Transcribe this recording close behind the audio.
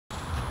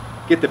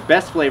Get the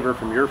best flavor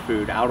from your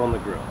food out on the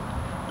grill.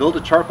 Build a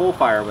charcoal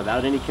fire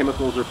without any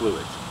chemicals or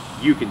fluids.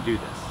 You can do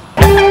this.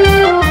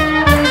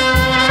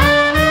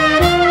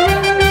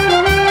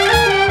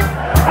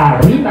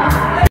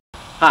 Arriba.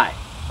 Hi,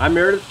 I'm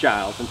Meredith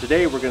Giles, and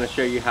today we're going to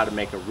show you how to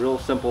make a real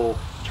simple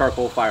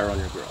charcoal fire on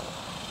your grill.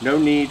 No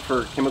need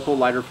for chemical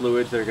lighter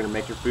fluids that are going to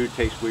make your food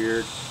taste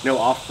weird, no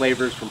off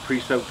flavors from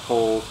pre-soaked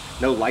coals,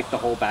 no light the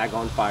whole bag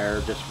on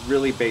fire, just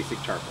really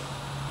basic charcoal.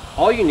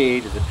 All you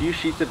need is a few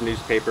sheets of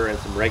newspaper and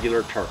some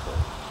regular charcoal.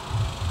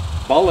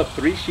 Ball up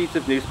 3 sheets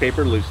of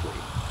newspaper loosely.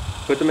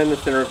 Put them in the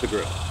center of the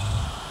grill.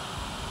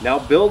 Now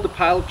build a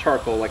pile of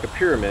charcoal like a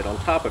pyramid on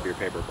top of your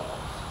paper balls.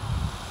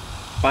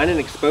 Find an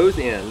exposed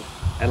end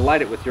and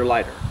light it with your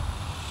lighter.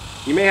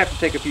 You may have to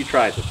take a few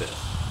tries at this.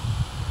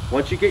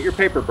 Once you get your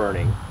paper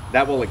burning,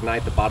 that will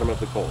ignite the bottom of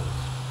the coals.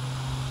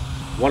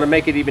 Want to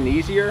make it even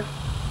easier?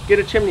 Get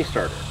a chimney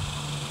starter.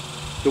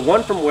 The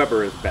one from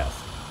Weber is best.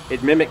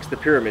 It mimics the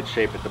pyramid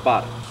shape at the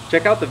bottom.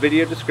 Check out the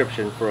video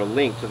description for a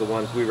link to the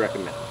ones we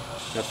recommend.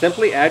 Now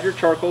simply add your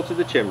charcoal to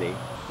the chimney,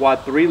 wad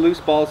 3 loose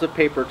balls of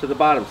paper to the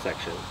bottom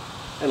section,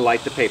 and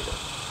light the paper.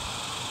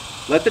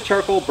 Let the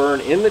charcoal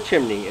burn in the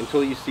chimney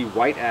until you see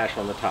white ash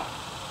on the top.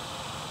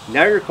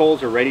 Now your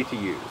coals are ready to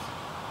use.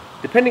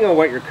 Depending on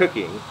what you're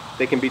cooking,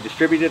 they can be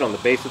distributed on the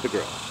base of the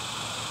grill.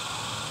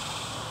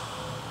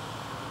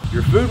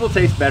 Your food will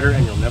taste better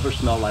and you'll never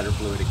smell lighter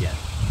fluid again.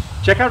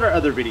 Check out our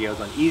other videos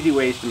on easy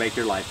ways to make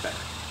your life better.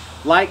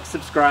 Like,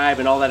 subscribe,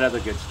 and all that other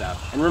good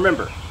stuff. And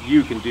remember,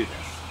 you can do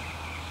this.